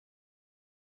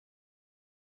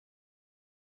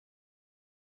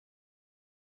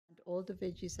all the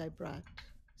veggies I brought.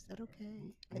 Is that okay?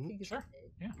 I think it's Sure.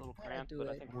 okay. Yeah. A little I'll cramped, do but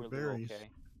I it. think More we're a little berries. okay.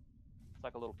 It's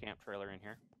like a little camp trailer in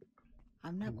here.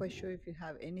 I'm not quite sure if you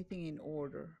have anything in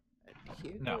order.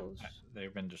 Here No, goes.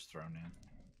 they've been just thrown in.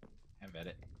 Have at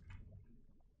it.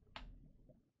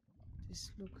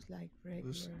 This looks like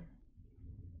regular.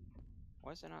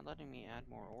 Why is it not letting me add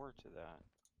more ore to that?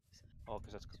 Oh,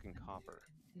 because that's cooking copper.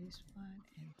 This one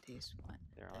and this one.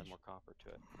 There, I'll add more copper to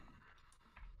it.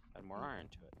 Add more iron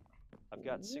to it. I've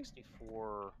got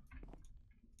 64.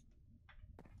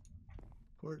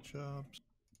 Pork chops.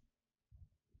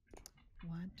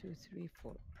 1, 2, 3,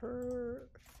 4.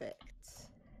 Perfect.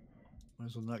 Might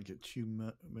as well not get too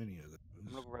many of those.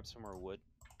 I'm gonna grab some more wood.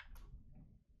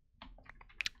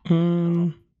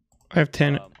 I have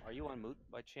 10. Are you on moot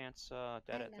by chance,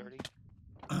 Dad, at 30?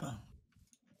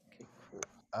 Okay, cool.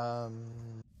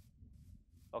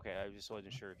 Okay, I just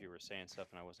wasn't sure if you were saying stuff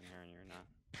and I wasn't hearing you or not.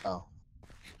 Oh,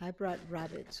 I brought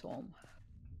rabbits home.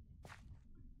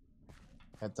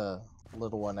 had the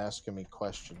little one asking me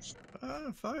questions.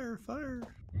 Fire, fire.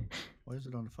 Why is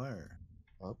it on fire?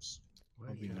 Oops.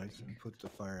 I'll be nice and put the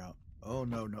fire out. Oh,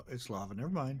 no, it's lava. Never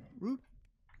mind. Root.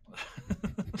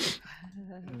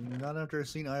 Not after I've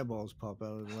seen eyeballs pop out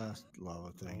of the last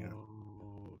lava thing.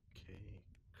 Okay,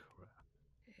 crap.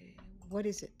 What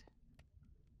is it?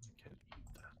 I can't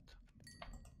eat that.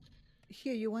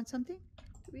 Here, you want something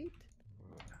to eat?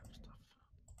 Stuff.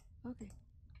 Okay.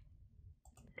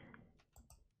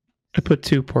 I put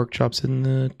 2 pork chops in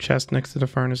the chest next to the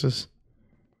furnaces.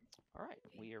 All right,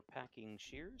 we are packing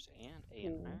shears and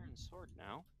an iron sword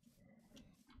now.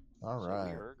 All So right.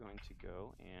 we are going to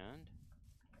go and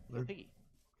There are piggy.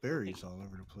 berries all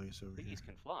over the place over Piggies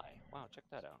here. can fly. Wow, check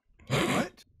that out.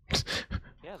 What?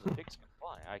 Yeah, the pigs can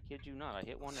fly. I kid you not. I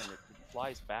hit one and it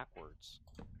flies backwards,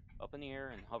 up in the air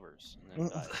and hovers, and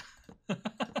then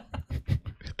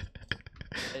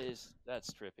dies. That's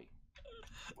trippy.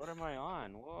 What am I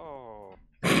on? Whoa.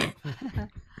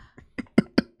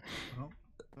 Well,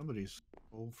 somebody's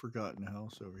old forgotten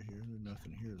house over here. There's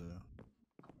nothing here though.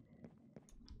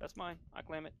 That's mine. I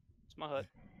claim it. It's my hut.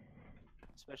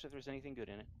 Especially if there's anything good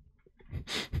in it.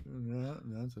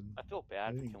 Nothing. I feel bad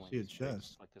I for didn't killing see a these pigs,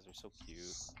 chest. like, because they're so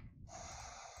cute.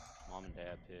 Mom and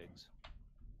dad pigs.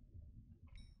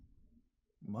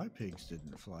 My pigs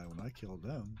didn't fly when I killed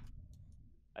them.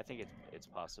 I think it's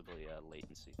possibly a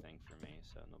latency thing for me,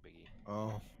 so no biggie.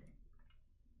 Oh.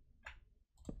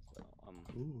 So,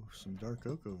 Ooh, some dark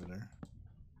oak over there.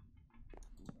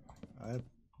 I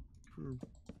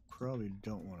probably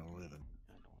don't want to live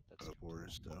in a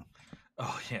forest though.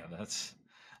 Oh yeah, that's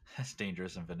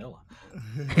dangerous in vanilla.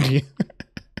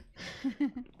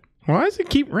 Why does it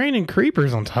keep raining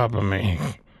creepers on top of me?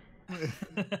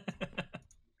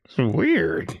 It's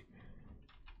weird.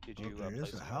 Did you there place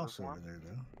is a an house order for over 'em?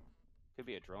 there though. Could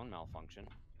be a drone malfunction.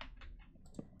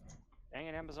 Dang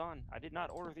it, Amazon! I did not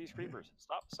order these creepers.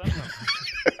 Stop sending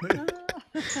them.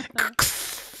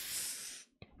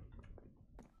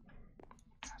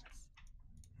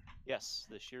 Yes,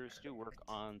 the shears do work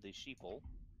on the sheeple,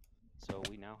 so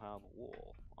we now have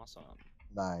wool. Awesome.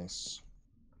 Nice.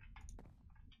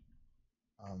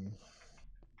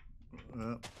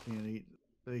 Well, can't eat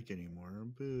steak anymore.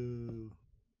 Boo.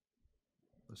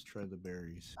 Let's try the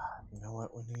berries. You know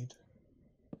what we need?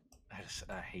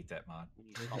 I hate that mod. We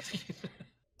need salt.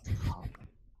 Copper.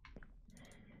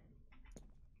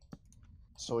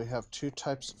 So we have 2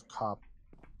 types of copper.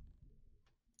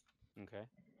 Okay.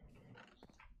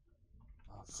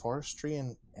 Forestry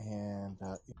and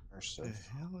The immersive.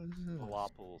 hell is this?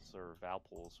 Valopals or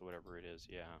Valpols or whatever it is,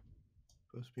 yeah.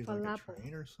 Supposed to be like a Falafel.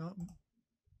 train or something?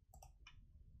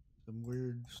 Some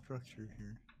weird structure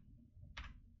here.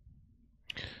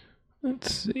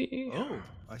 Let's see. Oh,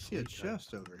 I see a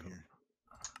chest over here.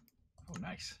 Oh,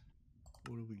 nice.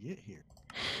 What do we get here?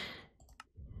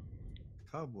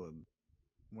 Cobweb.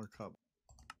 More cobweb.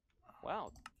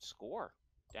 Wow, score.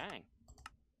 Dang.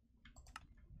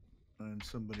 And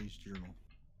somebody's journal.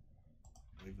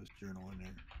 Leave this journal in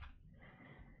there.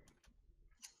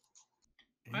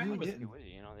 I You was- getting-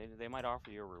 You know, they might offer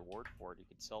you a reward for it. You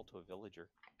could sell to a villager.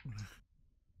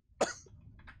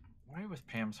 Why with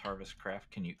Pam's Harvest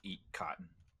Craft can you eat cotton?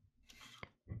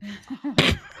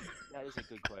 That is a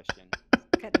good question.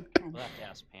 We'll have to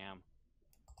ask Pam.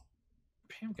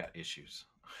 Pam got issues.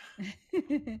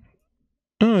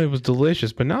 Oh, it was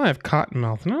delicious, but now I have cotton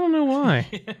mouth, and I don't know why.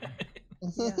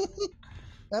 Yeah.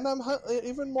 And I'm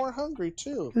even more hungry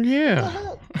too.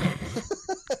 Yeah.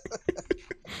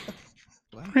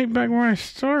 Right back where I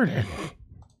started.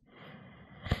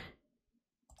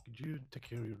 Could you you take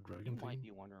care of your dragon You might thing?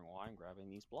 be wondering why I'm grabbing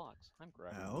these blocks. I'm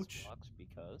grabbing Ouch. these blocks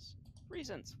because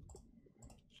reasons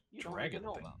you don't Dragon even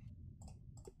know thing. about.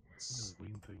 The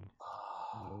green thing.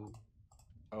 No.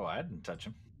 Oh, I didn't touch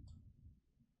him.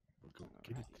 We'll go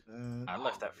get it. I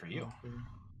left that for you.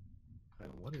 I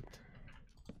want it.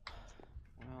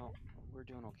 Well, we're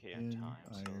doing okay on And time,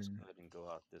 so let's iron. go ahead and go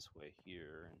out this way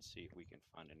here and see if we can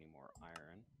find any more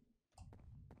iron.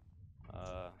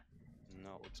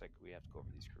 No, it looks like we have to go over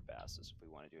these crevasses if we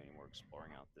want to do any more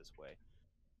exploring out this way.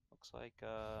 Looks like,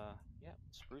 yeah,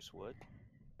 spruce wood.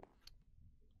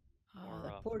 Oh, More,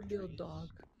 that poor fruit little trees. dog.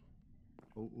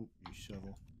 Oh, you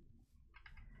shovel.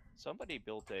 Somebody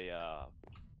built a,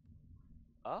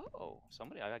 oh,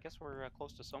 somebody, I guess we're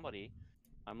close to somebody.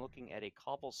 I'm looking at a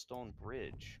cobblestone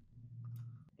bridge.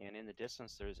 And in the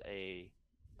distance, there's a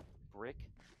brick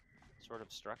sort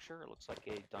of structure. It looks like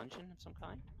a dungeon of some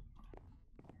kind.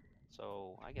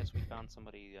 So I guess we found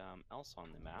somebody else on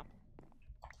the map.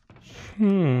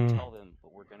 Don't tell them,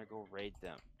 but we're gonna go raid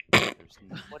them. There's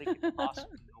nobody could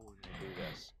possibly know we're gonna do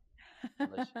this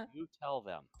unless you tell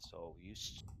them. So you.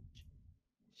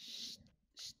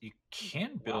 You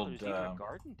can Wow, build. there's even a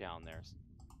garden down there.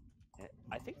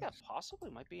 I think that possibly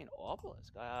might be an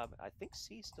obelisk. I think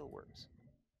C still works.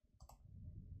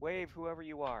 Wave, whoever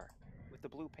you are, with the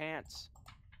blue pants.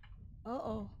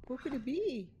 Uh-oh, who could it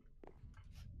be?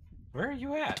 Where are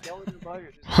you at? Skeleton above you.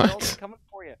 There's a What? skeleton coming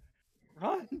for you.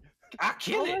 Run! I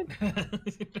kill it.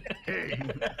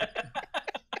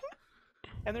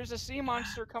 And there's a sea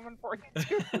monster coming for you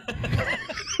too.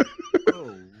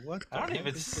 Oh, what? I don't the even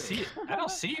heck is see this? it. I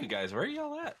don't see you guys. Where are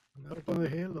y'all at? I'm up on the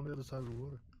hill on the other side of the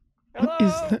water. Hello. What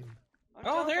is that? I'm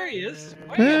Oh, there he jumping. is. Hey.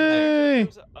 Way up there. Hey!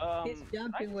 There's, He's did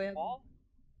jumping I way up. fall?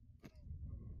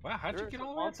 Wow, how'd you There's get a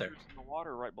all the way up there? monster in the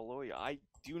water right below you. I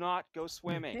do not go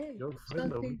swimming. Hey, Your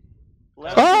friend over. something.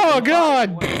 Let Oh, me God!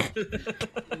 away.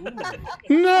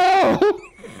 No!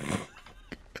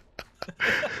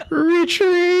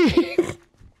 Retreat!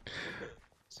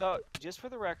 So, just for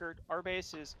the record, our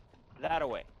base is that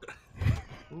away.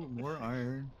 Ooh, more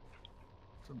iron.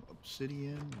 Some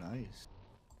obsidian. Nice.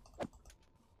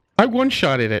 I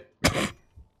one-shotted it.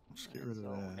 Let's get rid of So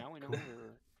that. now we know Ooh,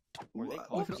 where they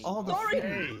call look at sea all the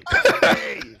monsters.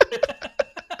 hey.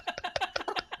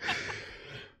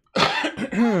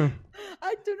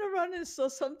 I turned around and saw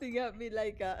something at me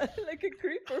like a like a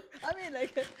creeper. I mean,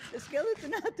 like a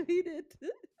skeleton had to eat it.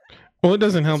 Well, it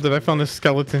doesn't help that I found a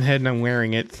skeleton head and I'm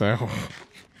wearing it, so.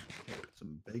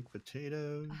 Some baked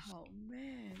potatoes. Oh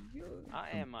man, you. I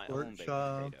some am my pork own baked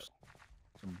potato. chops,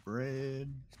 some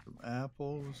bread, some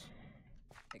apples.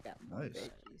 I got more Nice.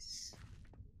 veggies.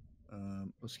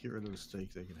 Let's get rid of the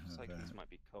steak. They can Looks have like that. these might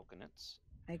be coconuts.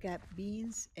 I got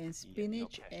beans and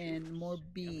spinach and more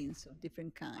beans of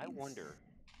different kinds. I wonder.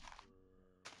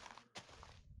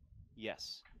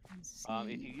 Yes. Let's If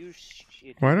you see.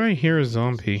 use Why do I hear a use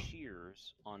zombie?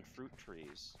 shears on fruit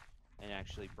trees and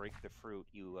actually break the fruit,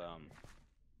 you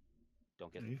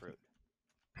don't get the You- fruit.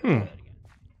 Hmm. Try that again.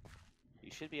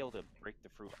 You should be able to break the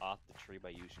fruit off the tree by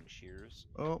using shears,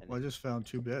 Oh, and I then- just found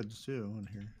 2 beds too on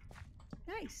here.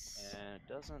 Nice. and it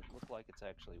doesn't look like it's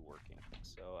actually working.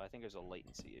 So I think there's a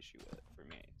latency issue with it for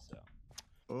me. So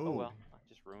oh well, I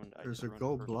just ruined. I there's just a ruined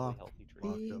gold perfectly block. healthy tree.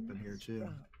 Block up in here Beans, too.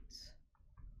 sprouts.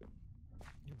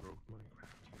 You broke my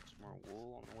Some more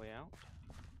wool on the way out.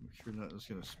 Make sure nothing's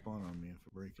gonna spawn on me if I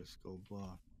break this gold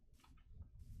block.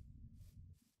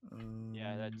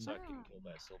 Yeah, that's Ah. getting killed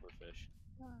by a silverfish.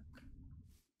 Fuck.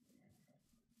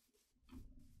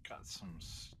 Got some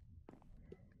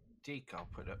steak I'll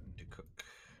put up to cook.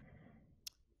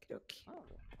 Okay. Oh,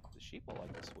 the sheep will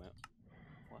like to swim.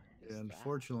 What is Yeah, that?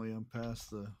 unfortunately, I'm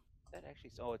past the. That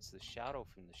actually. Oh, it's the shadow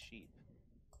from the sheep.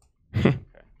 Okay,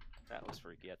 that was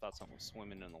freaky. I thought something was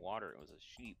swimming in the water. It was a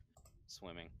sheep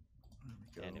swimming,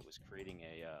 There we and go. it was creating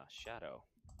a shadow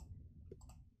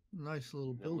Nice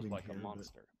little that building looked like here. a but-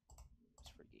 monster. It's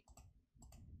freaky.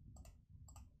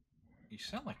 You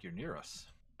sound like you're near us.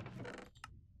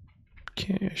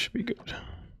 Okay, I should be good.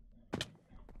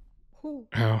 Who?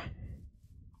 Oh.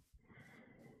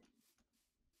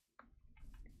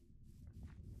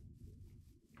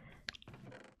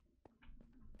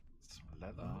 Some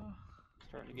leather. It's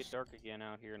starting to get dark again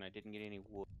out here, and I didn't get any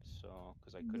wood, so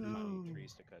because I couldn't find any No.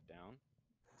 trees to cut down.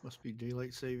 Must be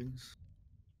daylight savings.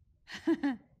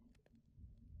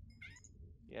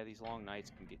 Yeah, these long nights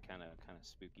can get kind of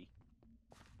spooky.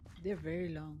 They're very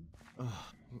long. Ugh,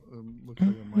 looks like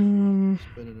I might Um, be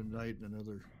spending a night in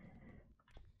another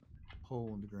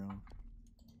hole in the ground.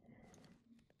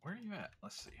 Where are you at?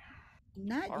 Let's see.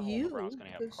 Not Our hole in you. the ground's gonna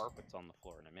have 'cause carpets on the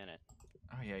floor in a minute.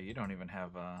 Oh yeah, you don't even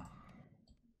have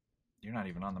You're not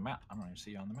even on the map. I don't even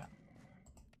see you on the map.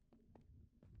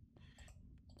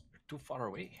 You're too far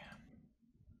away.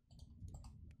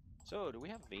 So, do we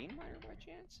have vein miner by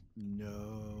chance?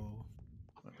 No.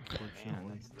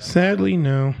 Unfortunately. that's Sadly,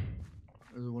 no.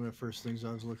 That was one of the first things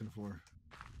I was looking for.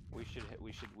 We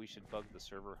should bug the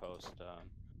server host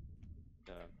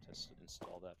to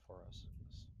install that for us.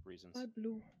 Reasons. Hi,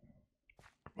 Blue.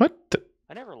 What? The?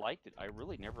 I never liked it. I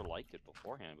really never liked it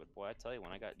beforehand, but boy, I tell you,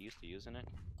 when I got used to using it,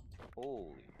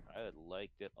 holy, I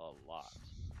liked it a lot.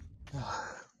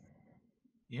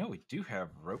 You know, we do have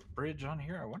rope bridge on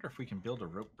here. I wonder if we can build a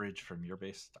rope bridge from your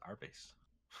base to our base.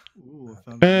 Ooh,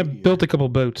 I found a meteor. Built a couple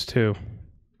boats too.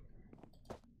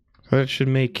 That should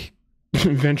make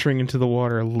venturing into the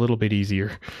water a little bit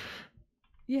easier.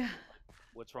 Yeah.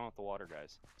 What's wrong with the water,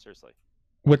 guys? Seriously.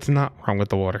 What's not wrong with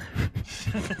the water?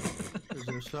 Is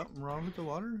there something wrong with the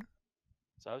water?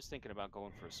 So I was thinking about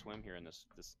going for a swim here in this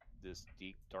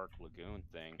deep dark lagoon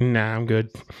thing. Nah, I'm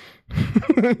good.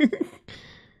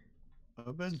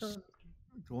 I've been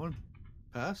going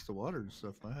past the water and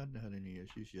stuff. I hadn't had any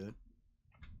issues yet.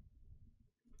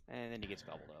 And then he gets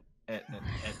gobbled up.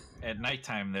 At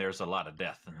nighttime, there's a lot of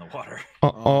death in the water.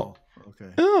 Oh,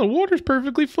 okay. Oh, the water's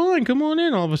perfectly fine. Come on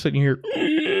in. All of a sudden you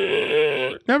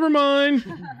hear, never mind.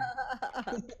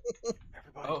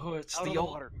 Oh, it's Out the of old,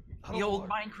 water. the old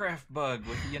Minecraft bug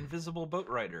with the invisible boat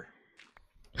rider.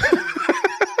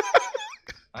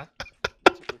 What?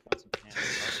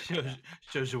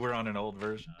 Shows you we're on an old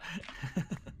version.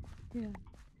 Yeah.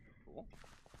 Cool.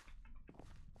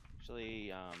 Actually,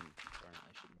 darn it,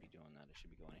 I shouldn't be doing that. I should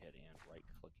be going ahead and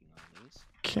right-clicking on these.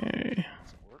 Okay.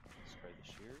 Doesn't work. Let's try the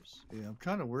shears. Yeah, I'm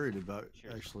kind of worried about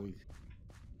Cheers. actually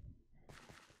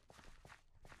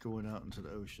going out into the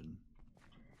ocean.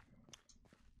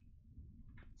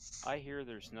 I hear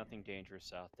there's nothing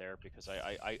dangerous out there because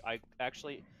I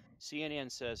actually,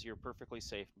 CNN says you're perfectly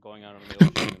safe going out on the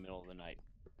ocean in the middle of the night.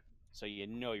 So you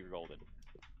know you're golden.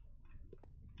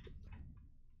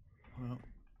 Well,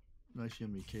 nice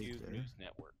yummy cake News there. News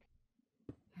Network.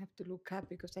 I have to look up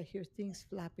because I hear things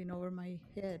flapping over my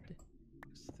head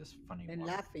What's this funny and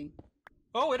water? laughing.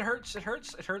 Oh, it hurts! It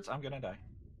hurts! It hurts! I'm gonna die.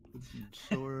 Wooden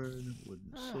sword,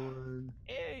 wooden sword.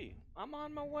 Hey, I'm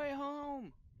on my way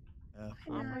home.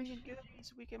 Apple. I'm bringing goodies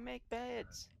so we can make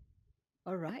beds.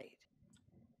 All right.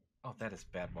 Oh, that is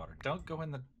bad water. Don't go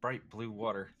in the bright blue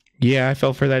water. Yeah, I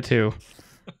fell for that too.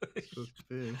 Cooked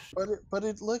fish. But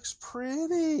it looks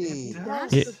pretty. It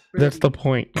That's does. Yeah, the that's the pretty.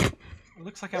 point. It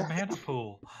looks like a mana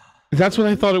pool. That's what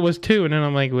I thought it was too, and then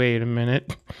I'm like, wait a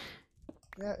minute.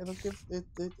 Yeah, it'll give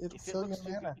it'll If it fill your looks too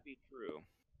good mana. to be true,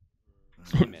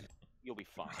 wait a minute, you'll be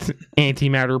fine. It's an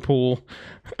antimatter pool.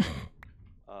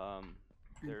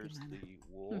 There's Anti-mana. the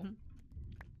wool. Mhm.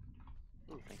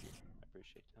 Oh, thank you. I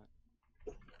appreciate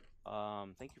that.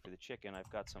 Thank you for the chicken. I've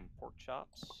got some pork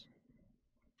chops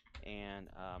and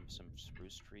some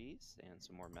spruce trees and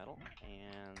some more metal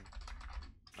and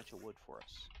a bunch of wood for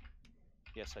us.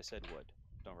 Yes, I said wood.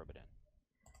 Don't rub it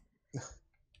in.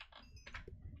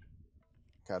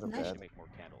 Got a Nice. I bed. should make more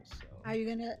candles. So. Are you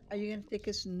gonna take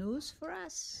a snooze for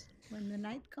us when the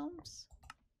night comes?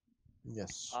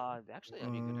 Yes. Actually,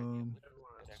 that'd be a good idea. Um,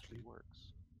 It actually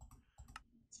works.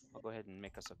 I'll go ahead and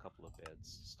make us a couple of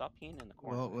beds. Stop peeing in the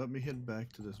corner. Well, let me head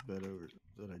back to this bed over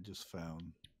that I just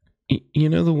found. You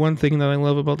know the one thing that I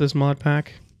love about this mod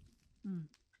pack? Hmm.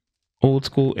 Old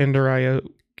school Ender IO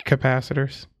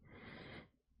capacitors.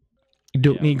 You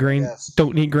don't Yeah. need grain. Yes.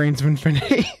 Don't need grains of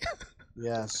infinity.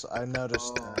 Yes, I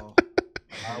noticed that. Oh,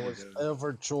 I was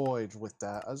overjoyed with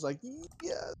that. I was like,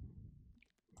 yeah.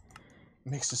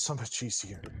 Makes it so much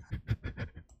easier.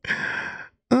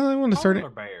 I want to start. Polar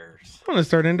bears. I want to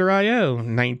start Ender IO.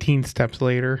 19 steps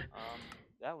later.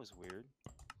 That was weird.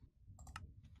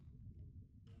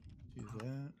 see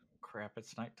that? Crap,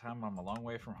 it's nighttime. I'm a long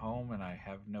way from home and I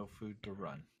have no food to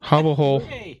run. Hobble hole.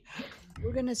 Hey!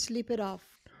 We're gonna sleep it off.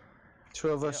 2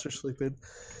 of us are sleeping.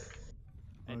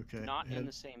 And Okay, not in head-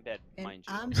 the same bed, And mind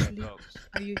you. I'm okay, sleep- folks.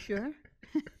 Are you sure?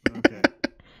 Okay.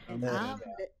 And Yeah.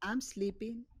 I'm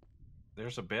sleeping.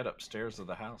 There's a bed upstairs of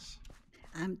the house.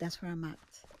 That's where I'm at.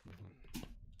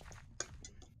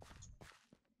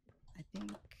 I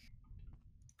think.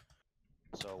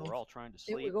 So we're all trying to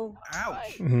There we sleep. go.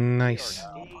 Ouch! Nice. We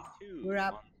are day 2 We're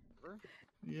up. on the server.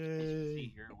 As you can Yay.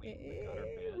 see here, we got our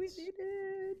Hey, we beds. did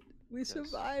it. We Yes.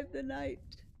 survived the night.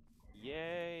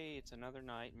 Yay! It's another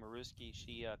night. Maruski,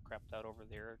 she crapped out over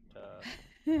there at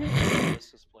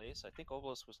Obelisc's place. I think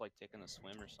Obelisk was like taking a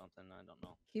swim or something. I don't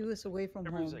know. He was away from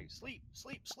Everybody's home. like, sleep,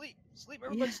 sleep, sleep, sleep.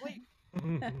 Everybody Yeah. sleep.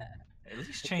 At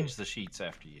least change the sheets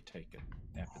after you take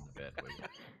a nap in the bed, will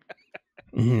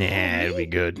you? Nah, it'll be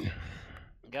good.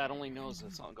 God only knows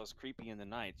that something goes creepy in the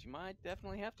night. You might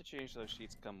definitely have to change those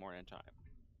sheets come morning time.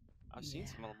 I've seen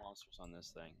some of the monsters on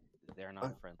this thing. They're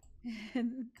not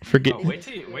friendly. Forget. Oh, wait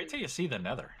till you see the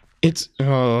Nether. It's oh.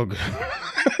 Oh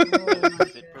my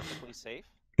Is it God. perfectly safe?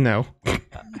 No.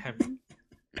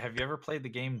 Have you ever played the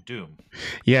game Doom?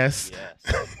 Yes.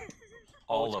 Yes.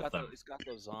 All of them. It's got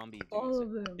those zombie dudes. All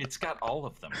of them. It's got all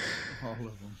of them. All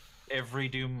of them. Every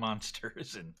Doom monster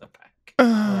is in the pack.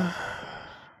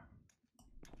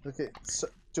 Okay, so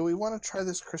do we want to try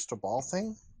this crystal ball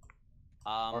thing?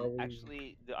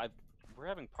 Actually, we're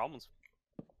having problems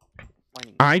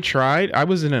finding. I tried. I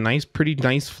was in a pretty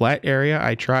nice flat area.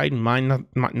 I tried.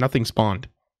 Nothing spawned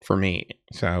for me.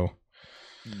 So.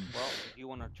 Well, do you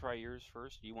want to try yours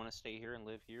first? Do you want to stay here and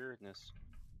live here? And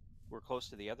we're close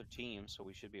to the other team, so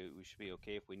we should be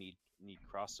okay if we need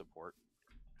cross support.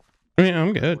 I mean,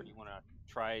 I'm good. Or do you want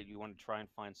to try? You want to try and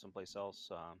find someplace else?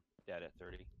 Dead at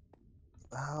 30.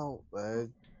 Oh,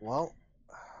 well,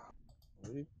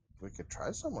 we could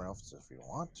try somewhere else if you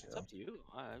want to. It's up to you.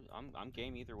 I'm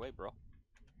game either way, bro.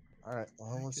 All right.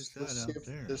 Well, let's see if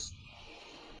there? this.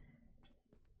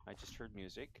 I just heard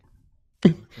music.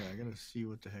 Okay, I gotta see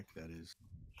what the heck that is.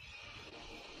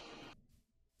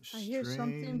 I hear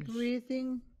something Strange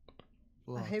breathing.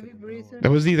 block heavy in the breather. middle.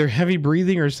 That was either heavy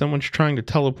breathing or someone's trying to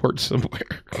teleport somewhere.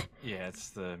 Yeah, it's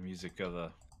the music of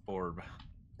the orb.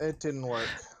 It didn't work.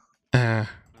 Oh.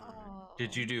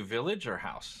 Did you do village or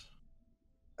house?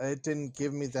 It didn't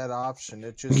give me that option.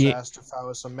 It just Yeah. asked if I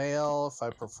was a male, if I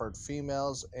preferred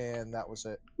females, and that was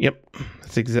it. Yep.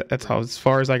 That's how as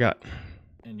far as I got.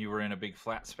 And you were in a big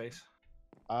flat space?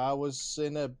 I was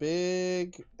in a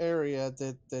big area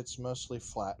that's mostly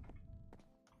flat.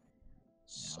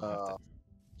 Yeah, I'll have So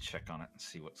to check on it and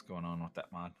see what's going on with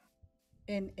that mod.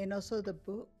 And also the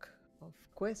book of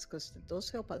quests, because those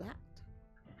help a lot.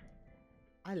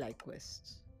 I like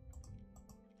quests.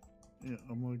 Yeah,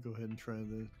 I'm gonna go ahead and try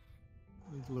the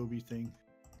globy thing.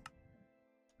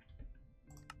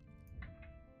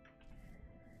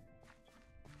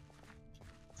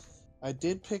 I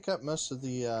did pick up most of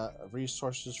the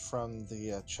resources from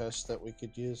the chest that we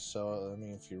could use. So I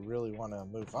mean, if you really want to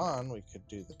move on, we could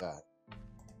do that.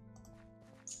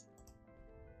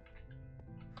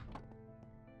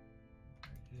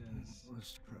 Yes.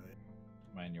 Let's try it.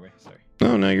 Am I in your way? Sorry.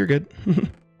 Oh no, you're good.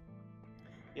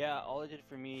 Yeah, all it did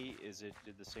for me is it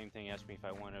did the same thing. Asked me if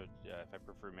I wanted, if I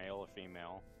prefer male or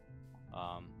female,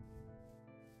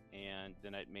 and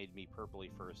then it made me purpley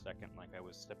for a second, like I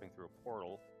was stepping through a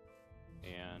portal,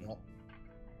 and Yep.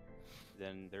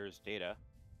 then there's data,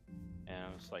 and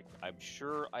I was like, I'm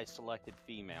sure I selected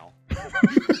female.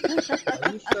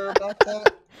 Are you sure about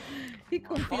that? He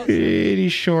confused. Pretty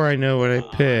sure I know what I I'm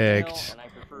male picked. and I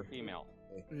prefer female.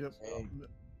 Yep. Hey.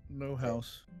 No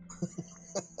house.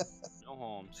 No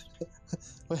homes.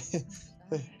 Wait,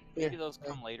 Maybe those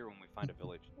come later when we find a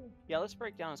village. Yeah, let's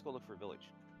break down. Let's go look for a village.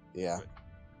 Yeah.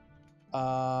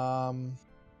 Good.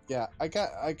 Yeah, I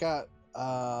got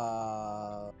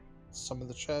some of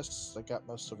the chests. I got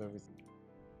most of everything.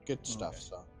 Good stuff. Okay.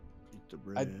 So Eat the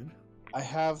bread. I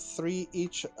have 3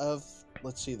 each of,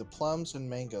 let's see, the plums and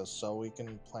mangoes, so we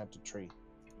can plant a tree.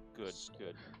 Good,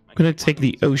 good. I'm gonna take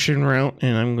the ocean route,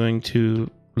 and I'm going to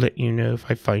let you know if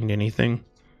I find anything.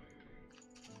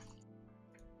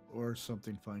 Or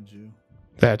something finds you.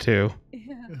 That too.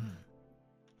 Yeah.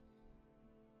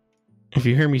 If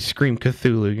you hear me scream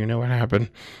Cthulhu, you know what happened.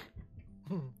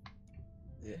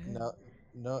 Yeah,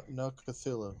 no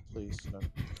Cthulhu, please. No.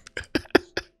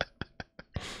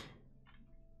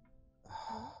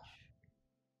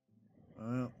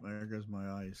 Well, there goes my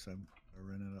ice. I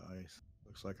ran out of ice.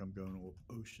 Looks like I'm going to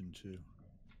ocean too.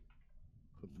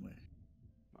 Put my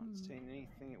Not saying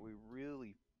anything that we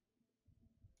really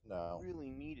No.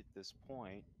 need at this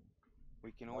point.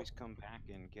 We can always come back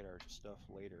and get our stuff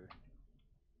later.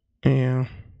 Yeah.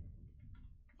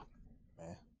 Meh.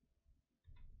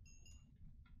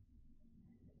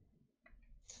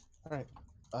 All right.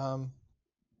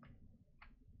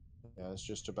 Yeah, it's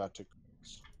just about to.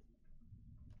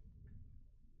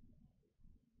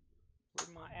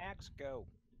 Where'd my axe go?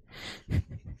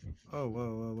 Oh,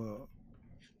 whoa.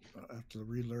 I have to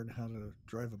relearn how to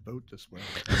drive a boat this way.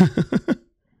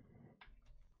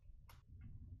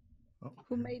 Oh,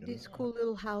 Who here, made get this it. cool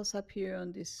little house up here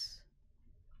on this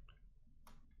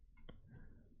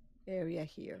area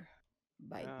here?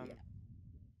 By the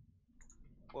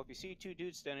Well, if you see 2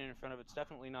 dudes standing in front of it, it's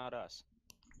definitely not us.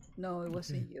 No, it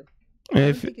wasn't you. I don't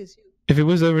If think it's you. if it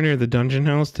was over near the dungeon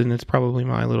house, then it's probably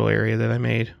my little area that I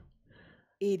made.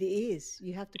 It is.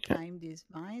 You have to climb these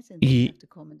vines and then you Ye- have to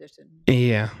come and there's a...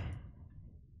 Yeah.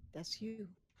 That's you.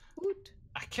 Hoot.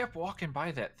 I kept walking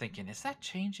by that thinking, is that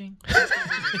changing?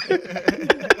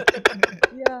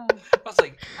 Yeah. I was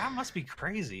like, that must be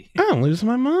crazy. I'm losing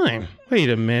my mind. Wait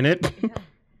a minute.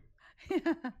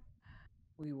 Yeah.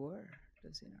 We were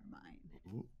losing our mind.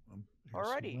 Ooh, here's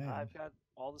some Alrighty, land. I've got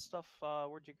all the stuff.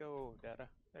 Where'd you go, Data?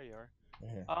 There you are.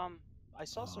 Here. I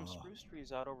saw some Ah. spruce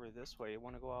trees out over this way. You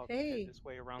want to go out Hey, head this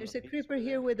way around there's the a peaks creeper over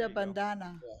here there? with There a you go.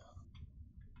 bandana.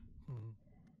 Mhm.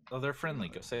 Oh, they're friendly.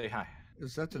 Go say hi.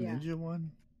 Is that the Yeah. ninja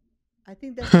one? I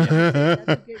think that's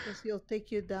good because he'll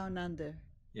take you down under.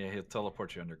 Yeah, he'll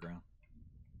teleport you underground.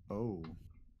 Oh.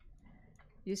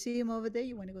 You see him over there?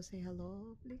 You want to go say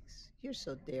hello, please? You're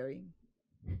so daring.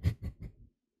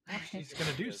 He's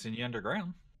gonna do send you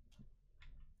underground,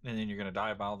 and then you're gonna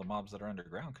die by all the mobs that are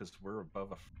underground because we're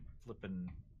above a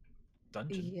flipping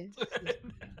dungeon. Yes.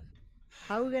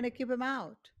 How are we gonna keep him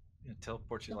out? Yeah,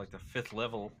 teleport you like the 5th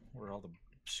level where all the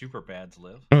super bads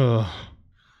live. Ugh.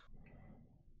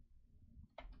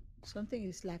 Something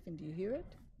is laughing. Do you hear it?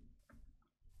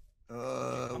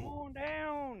 Come on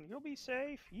down. You'll be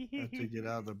safe. Have to get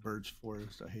out of the birch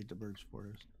forest. I hate the birch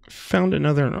forest. Found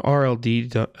another RLD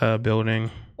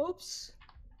building Oops.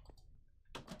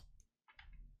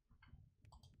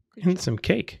 Good and job. some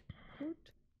cake. Good.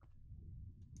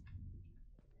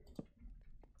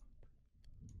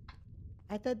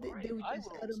 I thought Alright, they would I just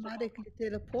will step automatically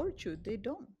teleport you. They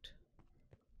don't.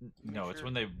 No, it's sure.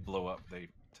 when they blow up, they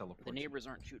teleport. The neighbors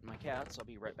aren't shooting my cats. I'll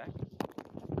be right back.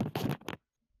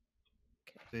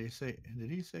 Did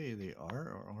he say they are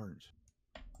or aren't?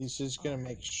 He's just gonna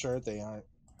make sure they aren't.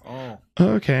 Oh,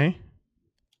 Okay.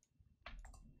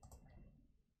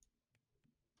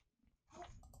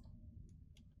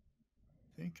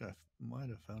 I think I might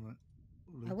have found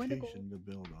a I wanna go- location to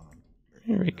build on.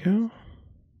 Here we No, go.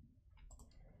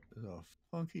 There's a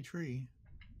funky tree.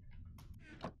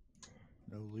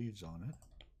 No leaves on it.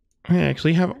 I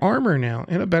actually have armor now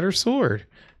and a better sword.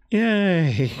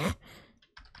 Yay.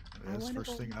 That's the wanna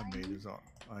first go thing I made mining. is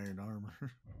iron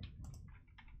armor.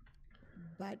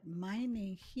 But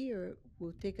mining here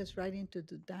will take us right into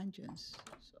the dungeons.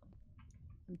 So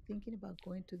I'm thinking about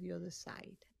going to the other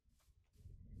side.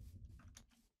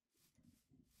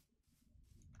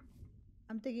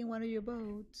 I'm taking one of your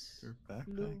boats. There are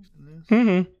Blue. backpacks in this.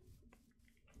 Mm-hmm.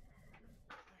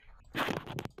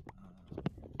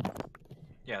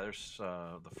 Yeah, there's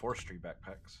the forestry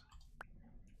backpacks.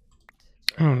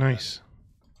 Oh, nice.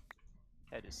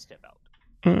 Had to step out.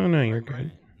 Oh, no, you're Right, good.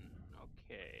 Ryan?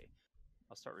 Okay.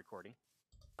 I'll start recording.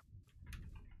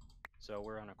 So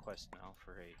we're on a quest now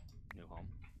for a new home.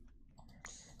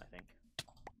 I think.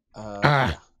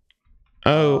 Ah.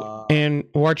 Oh, and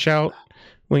watch out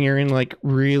when you're in like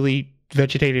really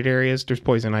vegetated areas. There's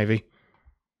poison ivy.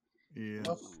 Yeah.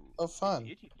 Oh, fun.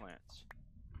 Beauty plants.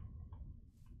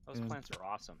 Those And- plants are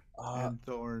awesome. And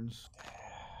thorns.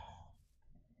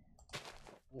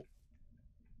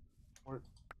 Where,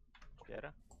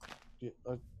 Jetta,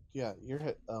 yeah, you're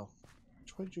hit. Oh,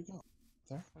 which way did you go?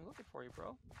 There? I'm looking for you,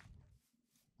 bro.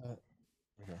 Over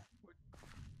here.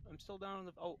 I'm still down in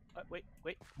the. Oh, wait.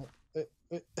 Uh,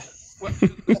 uh, What?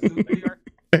 There you are.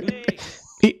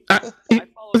 Hey,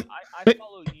 I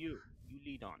follow you. You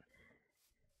lead on.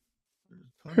 There's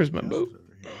a ton Here's of my cows boat.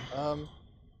 over here. well,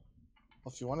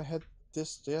 if you want to head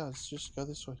this, yeah, let's just go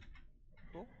this way.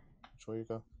 Cool. Which way you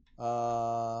go?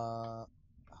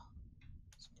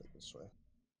 Let's go this way.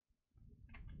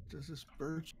 Does this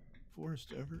birch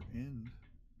forest ever end?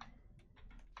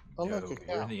 Oh, No, look, a you're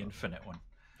cow. in the infinite one.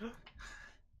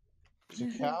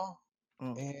 There's a cow,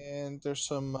 Oh, and there's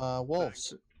some back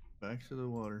wolves. back to the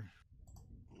water.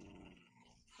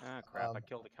 Ah, crap. I Um,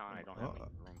 killed a cow and I don't have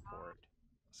any room for it.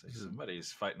 Say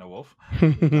somebody's fighting a wolf.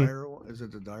 The dire one? Is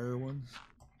it the dire ones?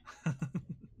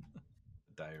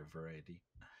 Dire variety.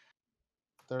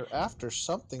 They're after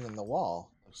something in the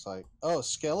wall. Looks like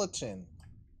skeleton.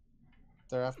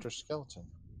 They're after skeleton.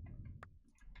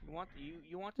 You want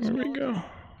the There we skeleton? go.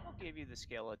 I'll give you the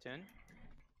skeleton.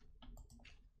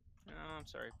 No, I'm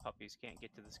sorry. Puppies can't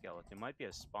get to the skeleton. Might be a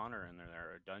spawner in there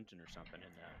or a dungeon or something in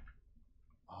there.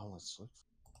 Oh, let's look.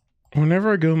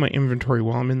 Whenever I go in my inventory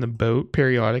while I'm in the boat,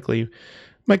 periodically,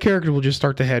 my character will just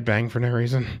start to headbang for no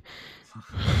reason.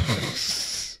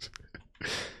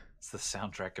 It's the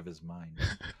soundtrack of his mind.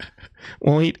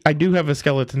 Well, I do have a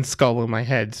skeleton skull in my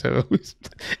head, so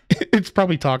it's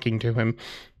probably talking to him.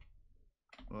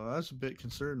 Well, I was a bit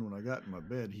concerned when I got in my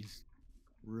bed. He's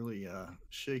really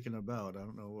shaking about. I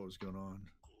don't know what was going on.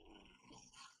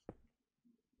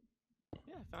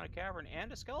 Yeah, I found a cavern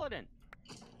and a skeleton.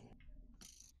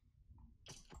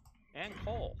 And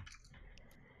coal.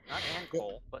 Not and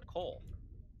coal, but coal.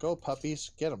 Go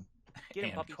puppies, get them. Get him,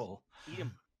 And puppies. Cole. Eat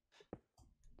him.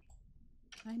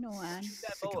 I know, Anne. Shoot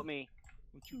that bow at me.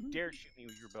 Don't you Mhm. dare shoot me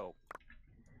with your bow.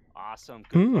 Awesome.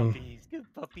 Good Mm. puppies.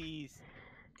 Good puppies.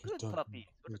 Good dog. puppies.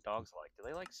 What do Good dogs like? Do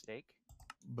they like steak?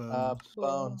 Bones.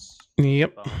 Bones.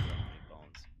 Yep. Bones. I don't like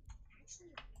bones.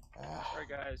 Ah, Sorry,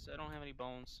 guys. I don't have any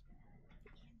bones.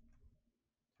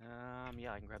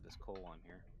 Yeah, I can grab this coal on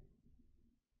here.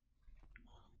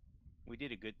 We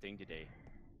did a good thing today.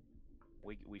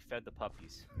 We fed the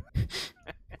puppies.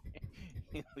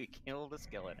 We killed a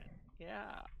skeleton.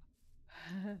 Yeah.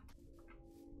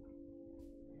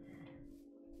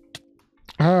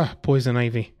 Ah, poison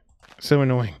ivy. So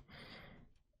annoying.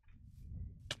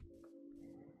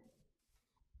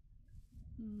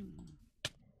 Hmm.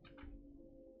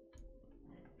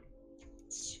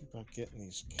 let's see about getting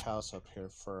these cows up here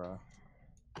for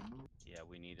Yeah,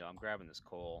 we need. I'm grabbing this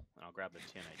coal, and I'll grab the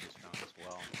tin I just found as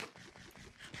well.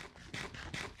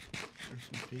 There's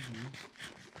some piggies.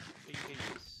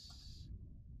 Piggies.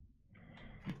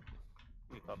 Come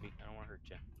here, puppy. I don't want to hurt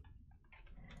you.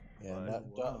 yeah. But No,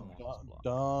 I'm don't on this block.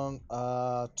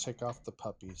 don't take off the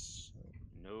puppies.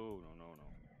 No.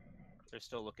 They're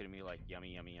still looking at me like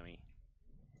yummy.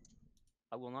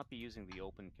 I will not be using the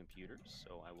open computers,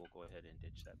 so I will go ahead and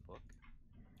ditch that book.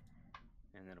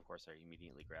 And then, of course, I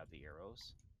immediately grab the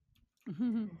arrows.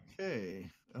 Okay.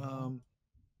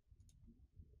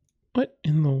 What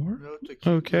in the world? Note the cute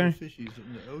Okay. little fishies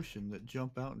in the ocean that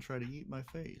jump out and try to eat my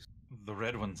face. The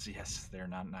red ones, yes, they're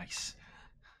not nice.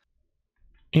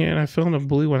 And I found a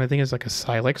blue one. I think it's like a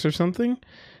silex or something.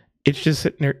 It's just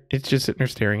sitting there. It's just sitting there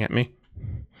staring at me.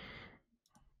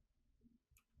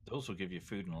 Those will give you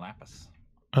food and lapis.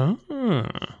 Ah.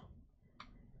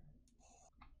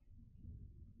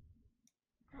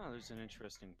 Oh, there's an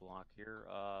interesting block here.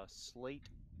 Slate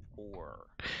ore.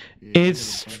 Yeah, I got a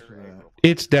It's- bunch of that.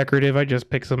 It's decorative. I just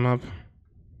pick some up.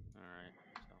 All right.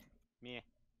 So,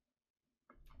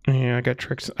 meh. Yeah, I got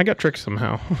tricks. I got tricks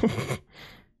somehow.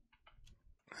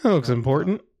 That looks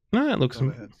important. No, that looks.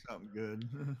 Thought I had something good.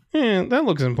 Yeah, that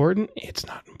looks important. It's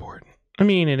not important. I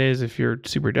mean, it is if you're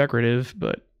super decorative,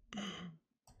 but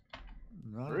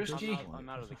Not at Bruce this G. point. I'm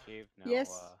out of the cave now. Yes.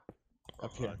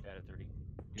 Up here. At 30.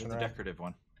 You're Turn the around. decorative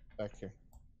one. Back here.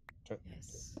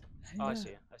 Yes. Oh, I Yeah.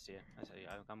 see it.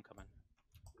 I'm coming.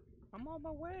 I'm on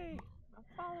my way. I'm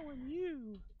following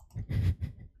you.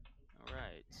 All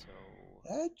right. So.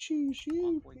 I choose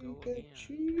you. Off we go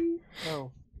Pikachu.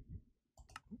 Oh.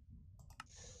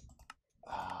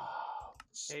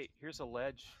 Hey, here's a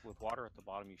ledge with water at the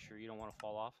bottom. You sure you don't want to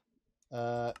fall off?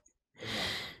 No.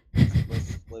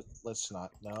 Let's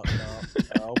not. No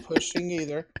pushing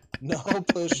either. No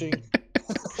pushing.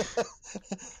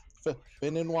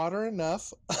 Been in water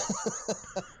enough.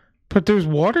 but there's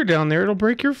water down there. It'll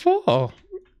break your fall.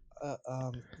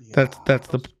 Yeah. That's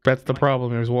the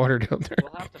problem. There's water down there.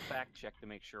 We'll have to fact check to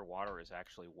make sure water is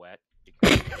actually wet.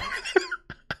 Because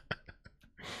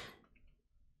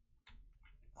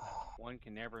one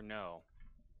can never know.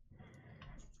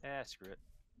 Screw it.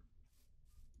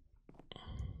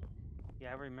 Yeah,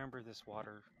 I remember this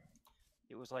water.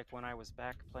 It was like when I was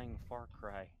back playing Far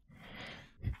Cry.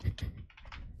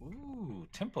 Ooh,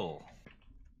 temple.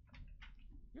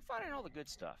 You're finding all the good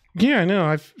stuff. Yeah, I know.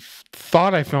 I've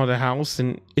thought I found a house,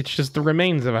 and it's just the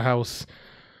remains of a house.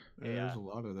 Yeah, Yeah. there's a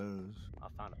lot of those.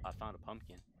 I found a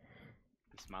pumpkin.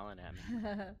 He's smiling at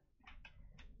me.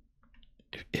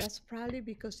 That's probably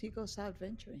because he goes out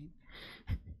venturing.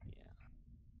 Yeah.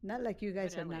 Not like you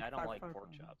guys are Evidently, not I don't far, like far pork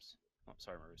from- chops. Oh,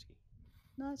 sorry, Maruski.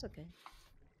 No, it's okay.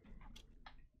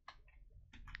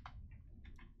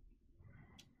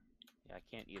 Yeah, I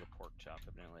can't eat a pork chop.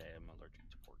 Evidently, I am allergic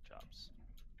to pork chops.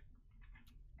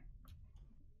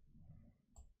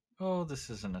 Oh, this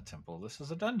isn't a temple. This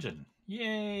is a dungeon.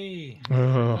 Yay!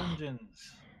 Ugh.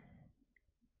 Dungeons.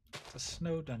 It's a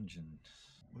snow dungeon.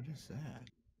 What is that?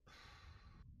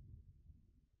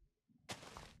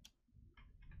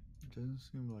 It doesn't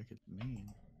seem like it's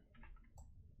mean.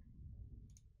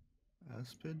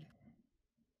 Aspid?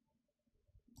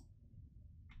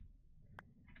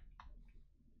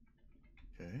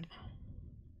 Okay.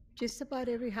 Just about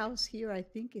every house here, I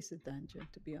think, is a dungeon,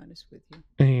 to be honest with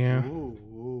you. Yeah.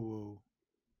 Whoa.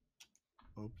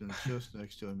 Opened the chest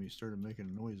next to him, he started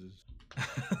making noises.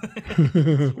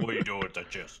 What are you doing with that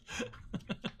chest?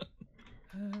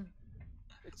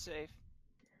 It's safe.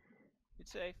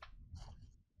 It's safe.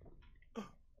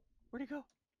 Where'd he go?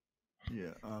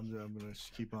 Yeah, I'm gonna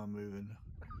just keep on moving.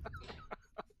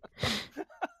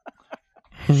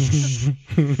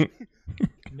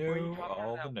 Where you No, dropped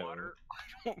all that the no. water?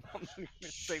 I'm not even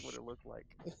gonna say what it looked like.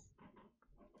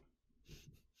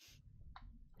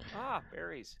 Ah,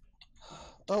 berries.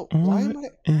 Oh, why am I?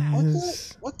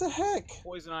 Is... What the heck?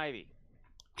 Poison ivy.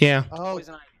 Yeah. Oh,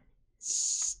 Poison ivy.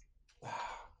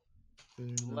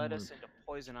 Led us into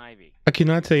poison ivy. I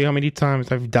cannot tell you how many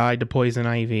times I've died to poison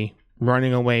ivy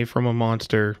running away from a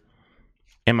monster,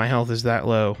 and my health is that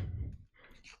low.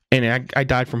 And I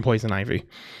died from poison ivy.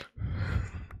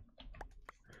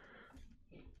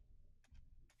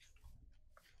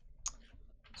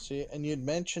 See, and you'd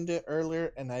mentioned it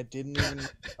earlier, and I didn't even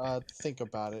think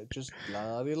about it. Just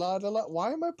la di la da la.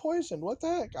 Why am I poisoned? What the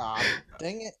heck? Ah,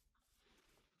 dang it.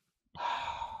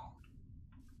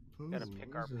 Gotta Ooh, pick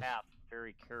what our is this? path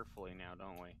very carefully now,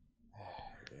 don't we?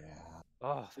 Yeah.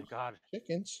 Oh, thank God.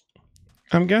 Chickens.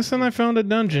 I'm guessing I found a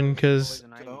dungeon because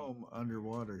Poison ivy. Dome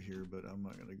underwater here, but I'm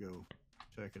not gonna go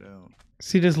check it out.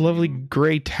 see this lovely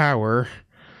gray tower.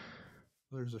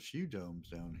 There's a few domes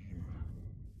down here.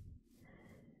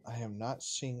 I am not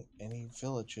seeing any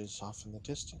villages off in the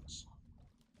distance.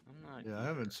 I'm not. Yeah, I either.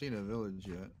 haven't seen a village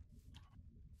yet.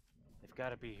 They've got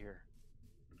to be here.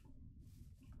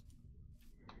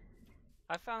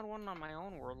 I found one on my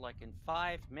own world like in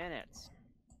 5 minutes.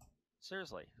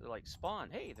 Seriously, they're like spawn.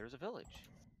 Hey, there's a village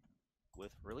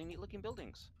with really neat looking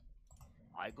buildings.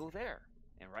 I go there,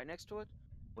 and right next to it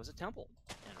was a temple,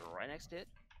 and right next to it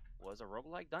was a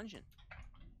roguelike dungeon.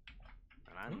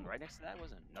 And right next to that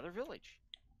was another village.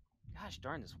 Gosh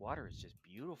darn, this water is just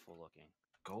beautiful looking.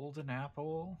 Golden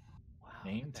apple, Wow.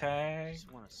 name look at that. I tag,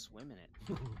 just want to swim in it.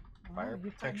 fire Oh,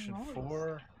 you're finding protection all this.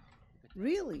 4.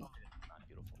 Really? Not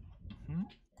beautiful. Hmm?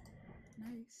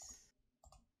 Nice.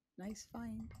 Nice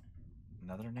find.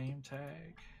 Another name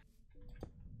tag.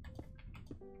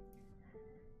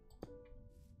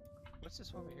 What's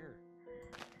this over here?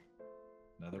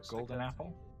 Another Looks like golden a-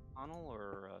 apple. Tunnel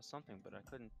or something, but I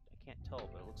can't tell.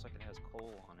 But it looks like it has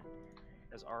coal on it.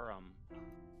 It has our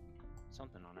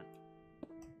something on it.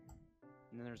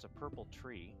 And then there's a purple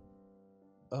tree.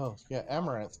 Oh, yeah,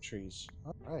 amaranth trees.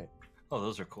 All right. Oh,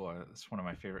 those are cool. It's one of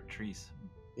my favorite trees.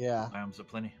 Yeah, Biomes of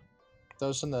Plenty.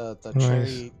 those and the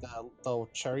Nice. the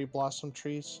cherry blossom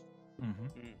trees. Mm-hmm.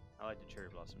 I like the cherry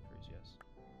blossom trees. Yes.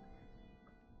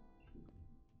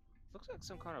 Looks like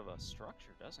some kind of a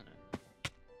structure, doesn't it?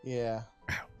 Yeah.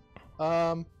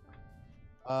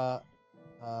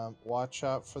 Watch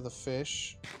out for the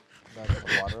fish. That's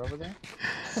the water over there.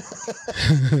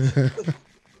 Okay, well,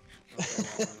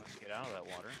 let's get out of that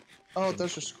water. Oh,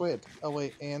 those are squid. Oh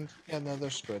wait, and yeah, no, they're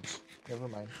squids. Never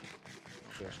mind.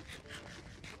 Yeah.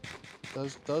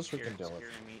 Those we can deal with.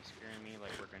 Scaring me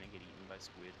like we're gonna get eaten by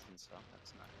squids and stuff.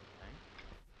 That's not a good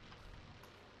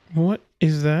thing. What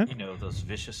is that? You know, those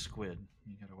vicious squid.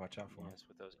 You gotta watch out for them. Yes,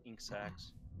 with those ink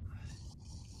sacs.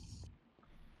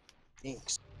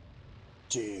 Inks.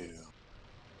 Do.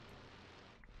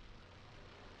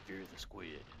 Fear the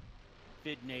squid.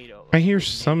 Fidnado. I hear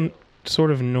some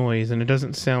sort of noise and it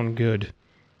doesn't sound good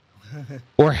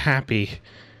or happy.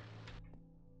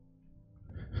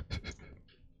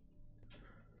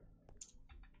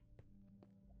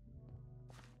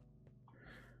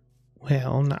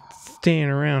 Well, I'm not staying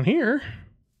around here.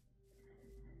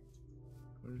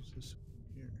 Where's this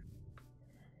here?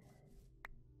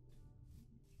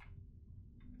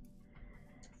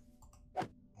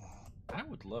 I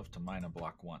would love to mine a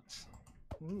block once.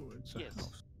 Ooh, it's a Yes.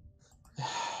 house.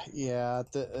 Yeah,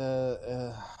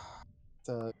 the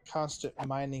constant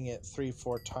mining it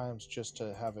 3-4 times just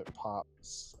to have it pop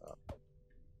is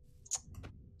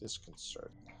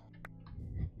disconcerting.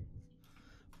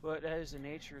 But that is the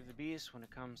nature of the beast when it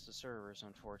comes to servers,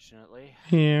 unfortunately.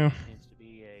 Yeah. It seems to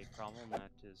be a problem that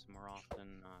is more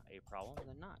often a problem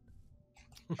than not.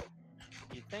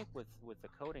 You'd think with the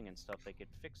coding and stuff they could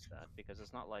fix that, because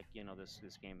it's not like, you know, this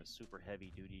game is super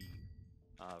heavy duty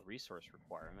resource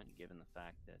requirement, given the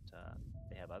fact that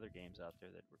they have other games out there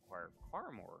that require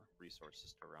far more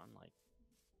resources to run, like,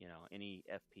 you know, any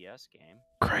FPS game.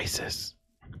 Crisis.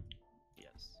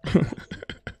 Yes.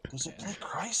 Does it play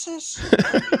Crisis?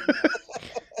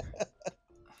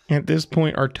 At this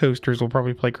point, our toasters will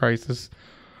probably play Crisis.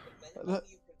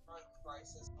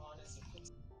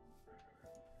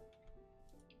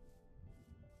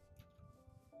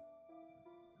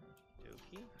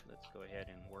 Dokie. Let's go ahead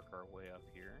and work our way up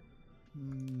here.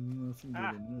 Nothing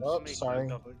Ah, good in this. Oh, Somebody sorry.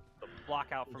 took the block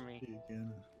out for me.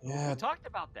 Again. Yeah. We talked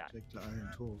about that. Take the iron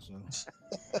tools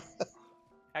though.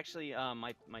 Actually,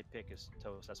 my pick is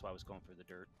toast. That's why I was going for the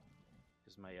dirt.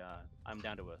 Because my I'm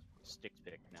down to a stick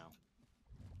pick now.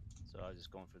 So I was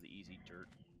just going for the easy dirt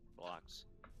blocks.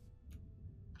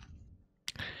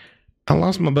 I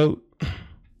lost my boat.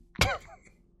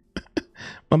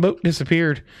 My boat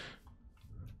disappeared.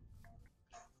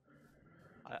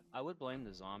 I would blame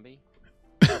the zombie.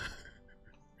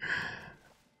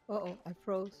 Uh-oh, I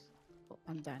froze. Oh,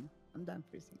 I'm done. I'm done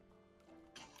freezing.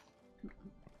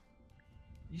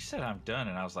 You said I'm done,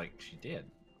 and I was like, she did.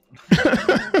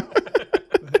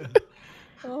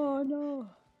 Oh no.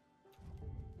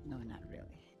 No, not really.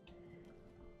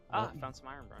 Ah, I found some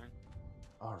iron, Brian.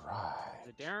 All Is right.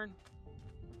 it Darren? Or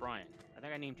Brian? I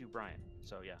think I named you Brian.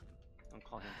 So yeah, don't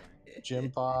call him Brian. Jim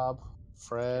Bob, Jim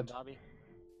Fred. Bobby.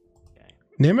 Okay.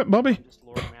 Name it, Bobby. I'm just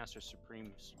Lord Master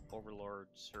Supreme Overlord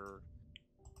Sir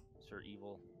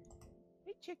Evil.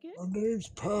 Hey chicken. My name's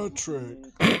Patrick.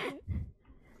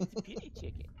 It's a pity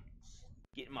chicken.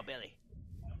 Get in my belly.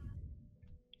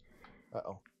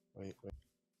 Uh-oh. Wait.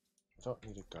 Don't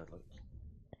need a garlic.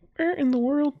 Where in the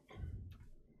world?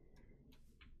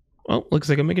 Well, looks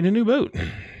like I'm making a new boat.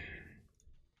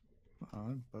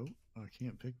 Boat. I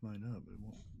can't pick mine up. It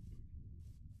won't.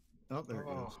 Oh, there it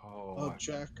goes. Oh,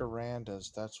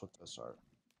 jacarandas. That's what those are.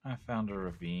 I found a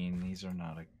ravine. These are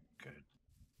not a good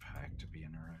pack to be in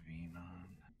a ravine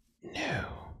on. No.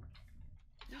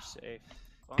 You're safe.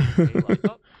 Daylight.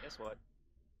 Oh, guess what?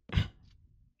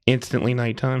 Instantly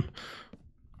nighttime.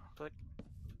 Click.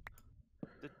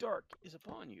 The dark is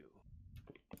upon you.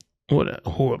 What a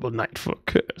horrible night for a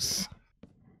curse.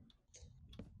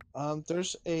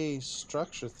 There's a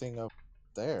structure thing up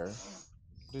there. What